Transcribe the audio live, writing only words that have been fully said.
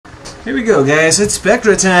Here we go, guys. It's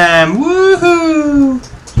Spectra time. Woohoo!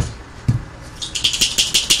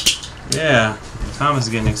 Yeah, Thomas is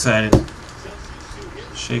getting excited.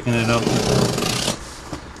 Shaking it up.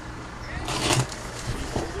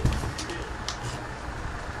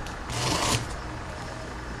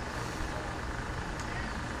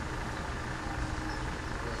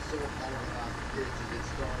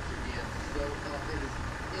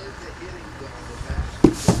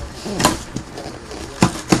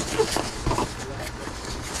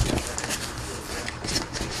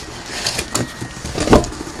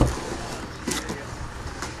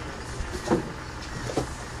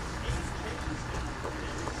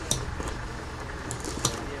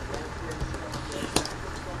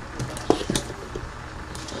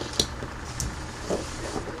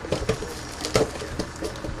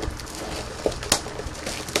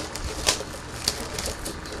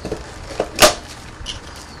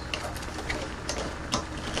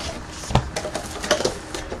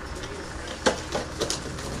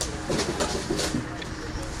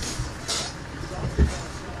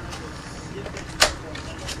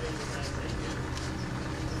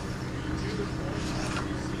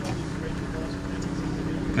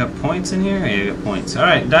 Got points in here? Yeah, you got points.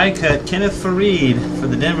 Alright, die cut. Kenneth Fareed for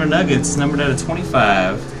the Denver Nuggets, numbered out of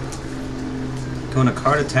 25. Going to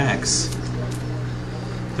card attacks.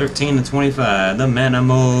 13 to 25. The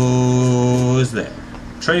Manamo is there.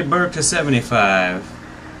 Trey Burke to 75.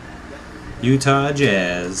 Utah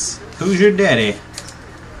Jazz. Who's your daddy?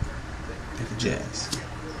 Get the Jazz.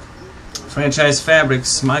 Franchise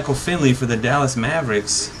Fabrics. Michael Finley for the Dallas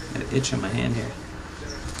Mavericks. Got an itch in my hand here.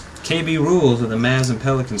 KB Rules with the Mavs and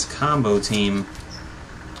Pelicans combo team,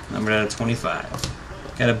 numbered out of 25.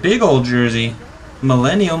 Got a big old jersey,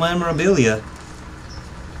 Millennial Memorabilia.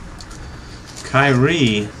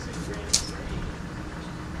 Kyrie,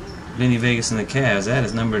 Vinny Vegas and the Cavs, that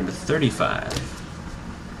is numbered to 35.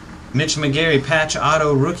 Mitch McGary patch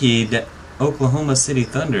auto rookie, Oklahoma City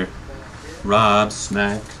Thunder. Rob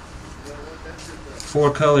Smack.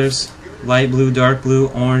 4 colors, light blue, dark blue,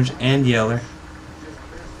 orange, and yellow.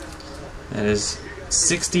 That is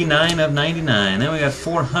 69 of 99. Then we got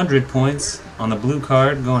 400 points on the blue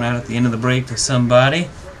card going out at the end of the break to somebody.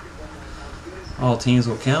 All teams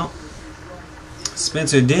will count.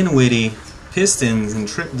 Spencer Dinwiddie, Pistons and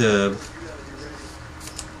Trip Dub.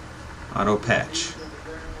 Auto patch.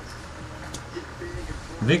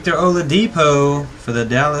 Victor Oladipo for the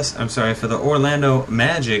for the Orlando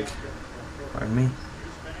Magic. Pardon me.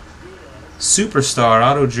 Superstar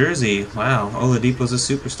auto jersey. Wow, Oladipo's a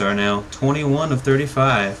superstar now. 21 of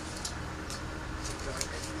 35.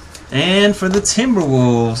 And for the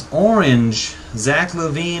Timberwolves, orange, Zach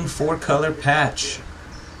LaVine 4-color patch.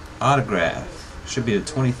 Autograph. Should be a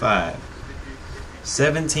 25.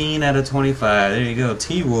 17 out of 25. There you go.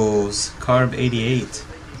 T-Wolves, Carb 88.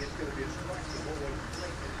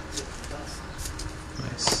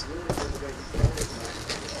 Nice.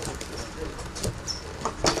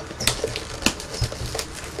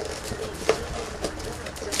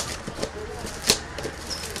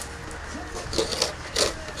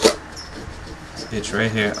 Itch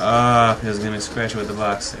right here. Ah, it was gonna scratch with the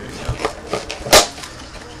box. There we go.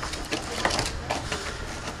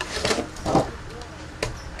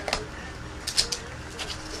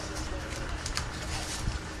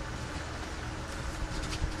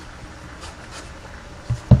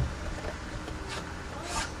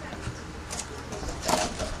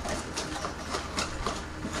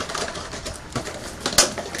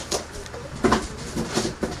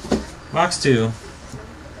 Box 2.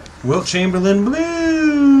 Wilt Chamberlain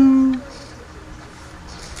blue.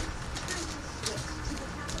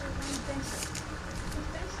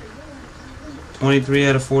 $23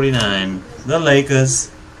 out of 49. The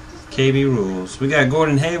Lakers. KB Rules. We got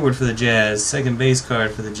Gordon Hayward for the Jazz. Second base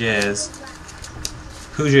card for the Jazz.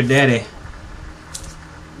 Who's your daddy?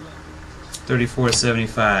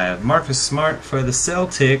 34/75. Marcus Smart for the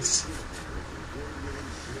Celtics.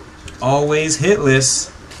 Always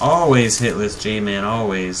hitless. Always hitless, J-Man,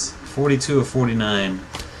 always. 42 of 49.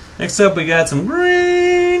 Next up, we got some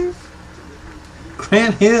green.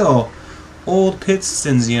 Grant Hill. Old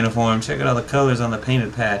Pistons uniform. Check out all the colors on the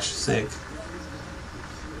painted patch. Sick.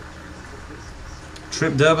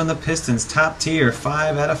 Trip Dub and the Pistons. Top tier.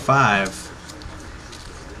 5 out of 5.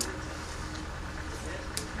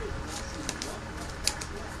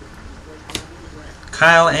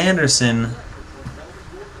 Kyle Anderson.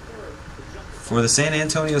 For the San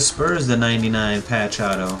Antonio Spurs, the 99 patch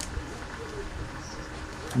auto.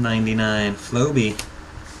 99. Floby.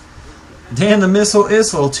 Dan the Missile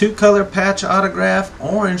Issel, 2-color patch autograph,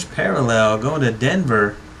 orange parallel, going to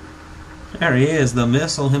Denver. There he is, the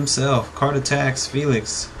missile himself. Card attacks,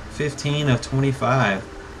 Felix. 15 of 25.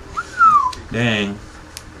 Dang.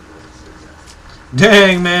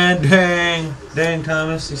 Dang, man. Dang. Dang,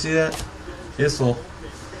 Thomas. You see that? Issel.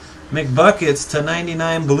 McBuckets to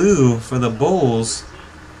 99 blue for the Bulls.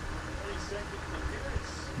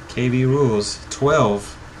 KB rules.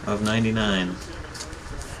 12 of 99.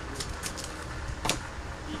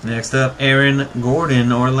 Next up, Aaron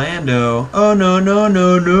Gordon, Orlando. Oh, no, no,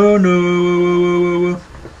 no, no, no.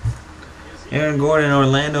 Aaron Gordon,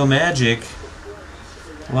 Orlando Magic.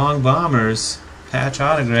 Long Bombers. Patch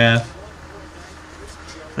autograph.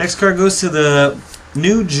 Next card goes to the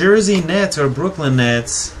New Jersey Nets or Brooklyn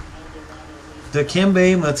Nets.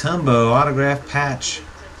 Dikembe Mutombo, autograph patch.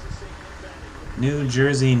 New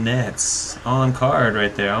Jersey Nets. On card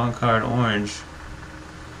right there. On card orange.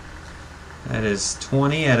 That is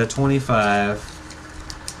 20 out of 25.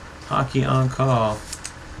 Hockey on call.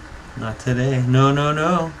 Not today. No, no,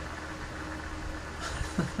 no.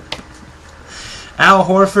 Al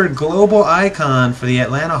Horford, global icon for the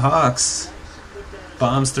Atlanta Hawks.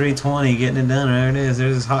 Bombs 320, getting it done. There it is.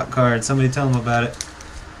 There's his hot card. Somebody tell him about it.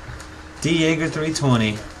 D. Yeager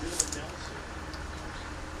 320.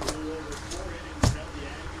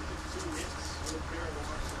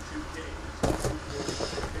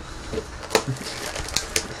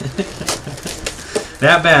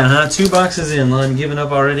 That bad, huh? 2 boxes in, Lon. Giving up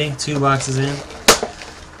already? 2 boxes in.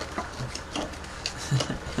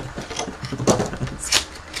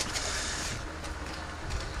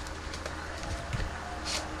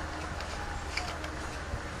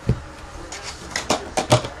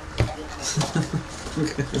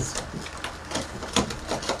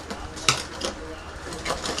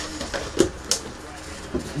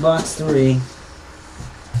 Box 3.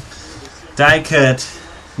 Die cut.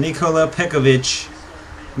 Nikola Pekovic.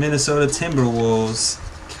 Minnesota Timberwolves.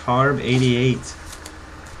 Carb 88.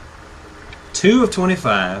 2 of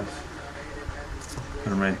 25. Put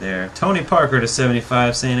them right there. Tony Parker to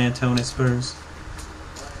 75. San Antonio Spurs.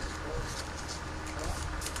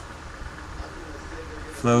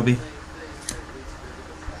 Floby.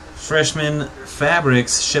 Freshman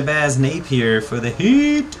Fabrics. Shabazz Napier for the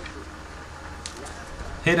Heat.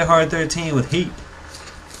 Hit a hard 13 with Heat.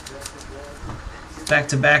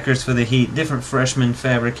 Back-to-backers for the Heat. Different freshman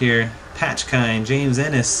fabric here. Patch kind. James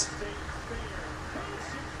Ennis.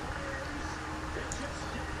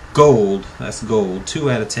 Gold. That's gold. 2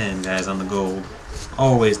 out of 10, guys, on the gold.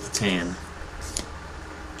 Always the tan.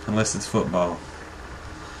 Unless it's football.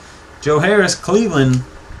 Joe Harris, Cleveland.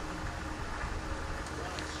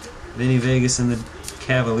 Vinny Vegas and the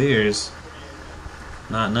Cavaliers.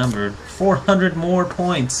 Not numbered. 400 more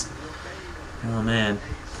points. Oh, man.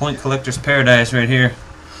 Point collector's paradise right here.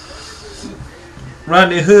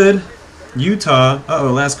 Rodney Hood, Utah.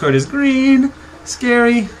 Uh-oh, last card is green.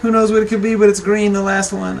 Scary. Who knows what it could be, but it's green, the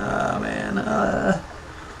last one. Oh, man.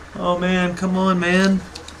 Oh, man. Come on, man.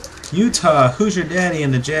 Utah. Who's your daddy in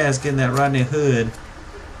the Jazz getting that Rodney Hood?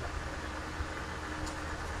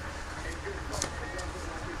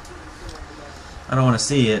 I don't want to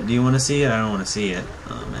see it. Do you want to see it? I don't want to see it.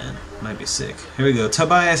 Oh, man. Might be sick. Here we go.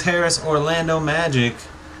 Tobias Harris, Orlando Magic.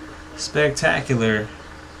 Spectacular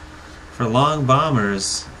for Long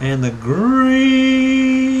Bombers. And the green.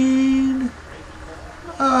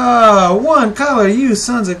 Oh, one color, you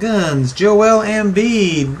sons of guns. Joel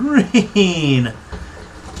Embiid, green.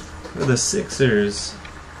 For the Sixers.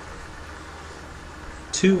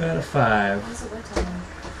 2 out of 5.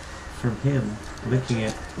 From him. Licking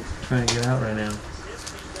it. Trying to get out right now.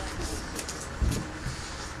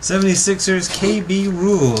 76ers KB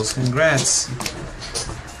rules. Congrats.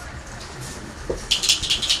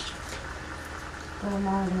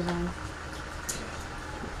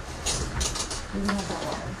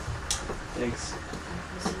 Thanks.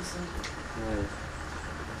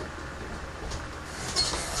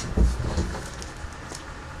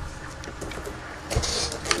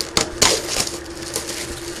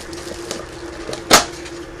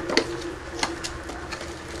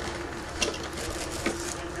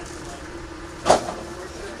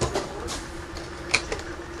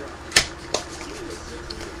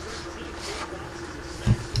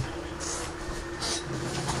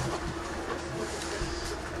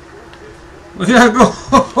 We gotta go.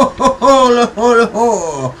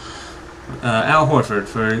 Al Horford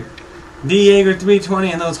for D. Yeager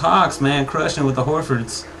 320 and those Hawks, man, crushing with the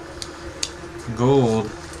Horfords.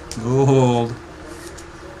 Gold. Gold.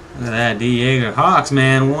 Look at that, D. Yeager. Hawks,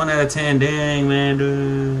 man, 1 out of 10. Dang, man,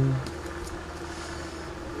 dude.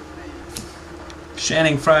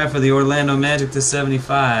 Channing Frye for the Orlando Magic to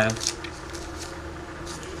 75.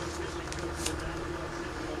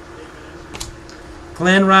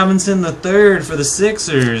 Glenn Robinson III for the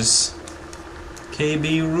Sixers.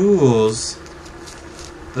 KB rules.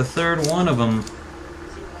 The third one of them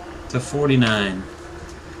 /49.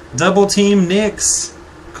 Double team Knicks.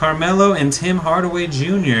 Carmelo and Tim Hardaway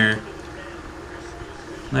Jr.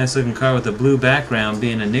 Nice looking card with the blue background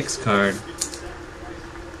being a Knicks card.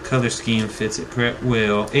 Color scheme fits it correct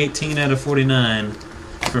well. 18/49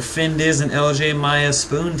 for Findiz and LJ Maya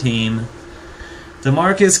Spoon Team.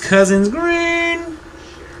 DeMarcus Cousins green.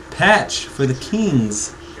 Patch for the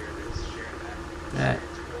Kings. That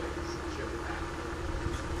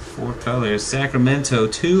 4 colors. Sacramento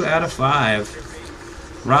 2/5.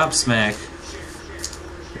 Rob Smack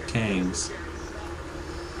for Kings.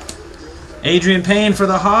 Adrian Payne for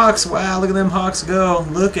the Hawks. Wow, look at them Hawks go.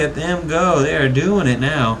 Look at them go. They are doing it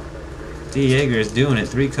now. D. Yeager is doing it.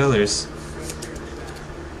 3 colors.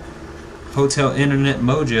 Hotel Internet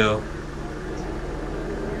Mojo.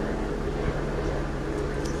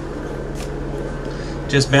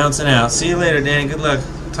 Just bouncing out. See you later, Danny. Good luck.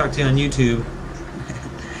 Talk to you on YouTube.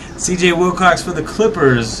 CJ Wilcox for the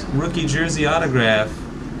Clippers. Rookie jersey autograph.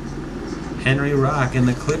 Henry Rock in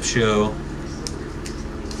the Clip Show.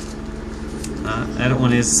 That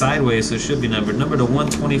one is sideways, so it should be numbered. Number to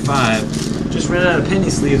 125. Just ran out of penny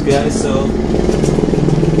sleeves, guys, so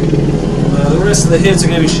the rest of the hits are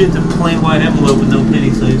going to be shipped in plain white envelope with no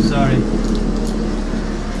penny sleeves. Sorry.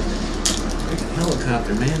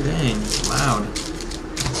 Helicopter, man, dang. It's loud.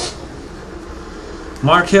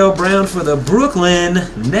 Markel Brown for the Brooklyn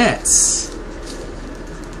Nets.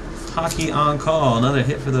 Hockey on call. Another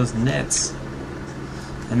hit for those Nets.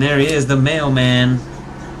 And there he is, the mailman.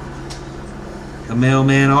 The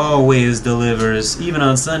mailman always delivers, even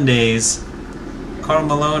on Sundays. Karl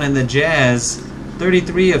Malone and the Jazz.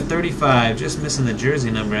 33/35. Just missing the jersey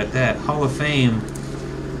number at that. Hall of Fame.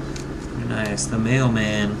 Very nice. The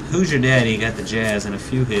mailman. Who's your daddy? Got the Jazz and a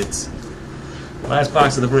few hits. Last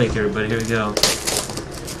box of the break, everybody. Here we go.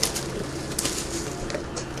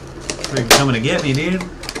 You're coming to get me, dude.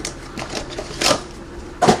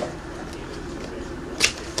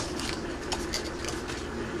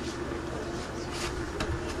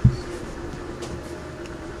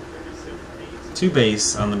 Two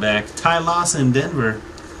base on the back. Ty Lawson, Denver.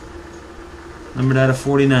 Numbered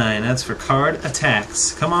 /49. That's for card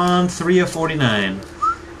attacks. Come on, 3/49.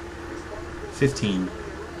 15.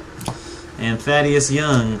 And Thaddeus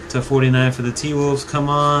Young /49 for the T-Wolves. Come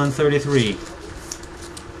on, 33.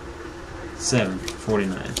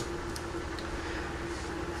 7/49.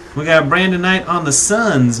 We got Brandon Knight on the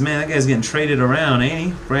Suns. Man, that guy's getting traded around, ain't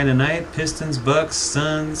he? Brandon Knight, Pistons, Bucks,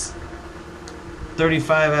 Suns.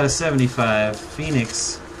 35/75.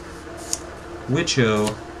 Phoenix.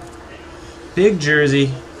 Wicho. Big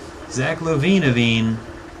jersey. Zach LaVine.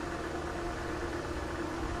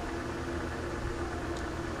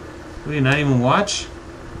 What do you not even watch?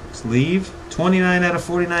 Just leave.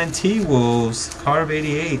 29/49 T-Wolves. Carve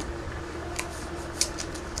 88.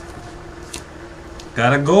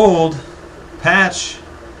 Got a gold patch.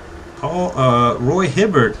 Roy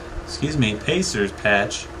Hibbert. Excuse me. Pacers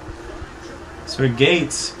patch. It's for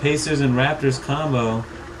Gates. Pacers and Raptors combo.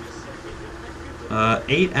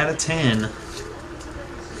 8/10.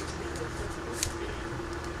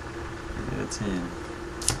 8/10.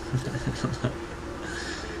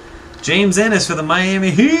 James Ennis for the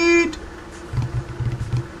Miami Heat.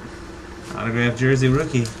 Autographed jersey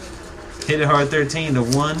rookie. Hit it hard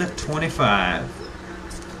 13/125.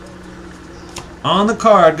 On the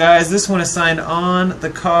card, guys. This one is signed on the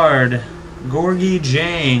card. Gorgie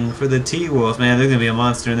Jang for the T-Wolves. Man, there's going to be a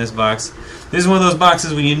monster in this box. This is one of those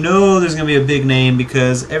boxes when you know there's going to be a big name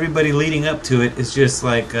because everybody leading up to it is just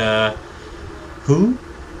like, who?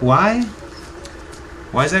 Why?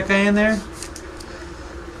 Why is that guy in there?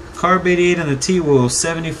 Carb 88 and the T-Wolves,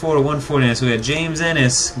 74/149. So we got James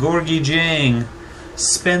Ennis, Gorgie Jang,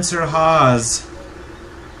 Spencer Hawes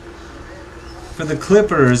for the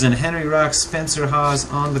Clippers, and Henry Rock, Spencer Hawes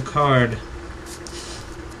on the card.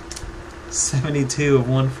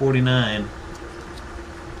 72/149.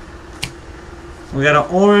 We got an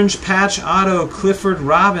orange patch auto, Clifford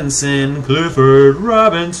Robinson. Clifford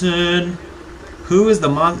Robinson. Who is the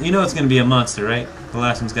monster? You know it's going to be a monster, right? The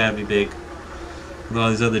last one's got to be big. With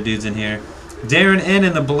all these other dudes in here. Darren N.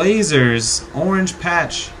 and the Blazers. Orange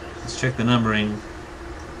patch. Let's check the numbering.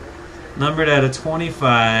 Numbered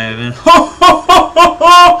 /25. And ho ho ho ho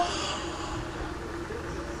ho!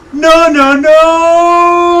 No, no,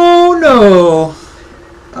 no, no.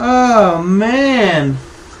 Oh, man.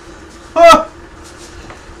 Oh.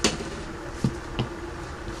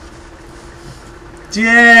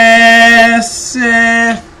 Yes.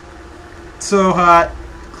 So hot.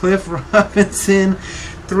 Cliff Robinson,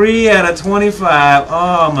 3 out of 25.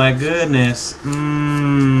 Oh my goodness.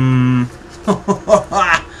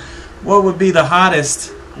 What would be the hottest?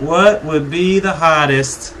 What would be the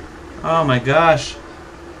hottest? Oh my gosh.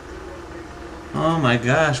 Oh my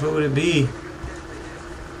gosh, what would it be?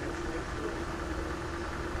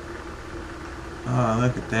 Oh,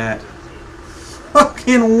 look at that.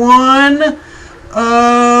 Fucking 1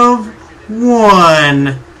 of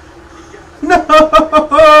 1.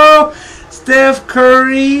 No! Steph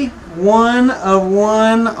Curry, 1 of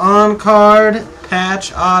 1 on card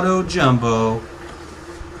patch auto jumbo.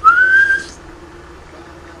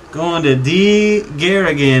 Going to D.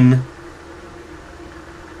 Garrigan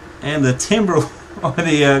and the or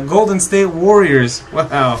the Golden State Warriors.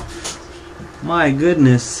 Wow. My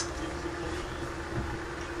goodness.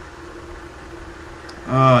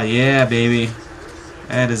 Oh yeah, baby.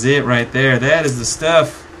 That is it right there. That is the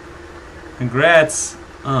stuff. Congrats.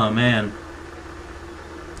 Oh man.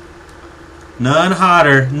 None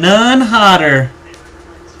hotter. None hotter.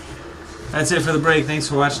 That's it for the break. Thanks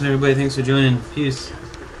for watching, everybody. Thanks for joining. Peace.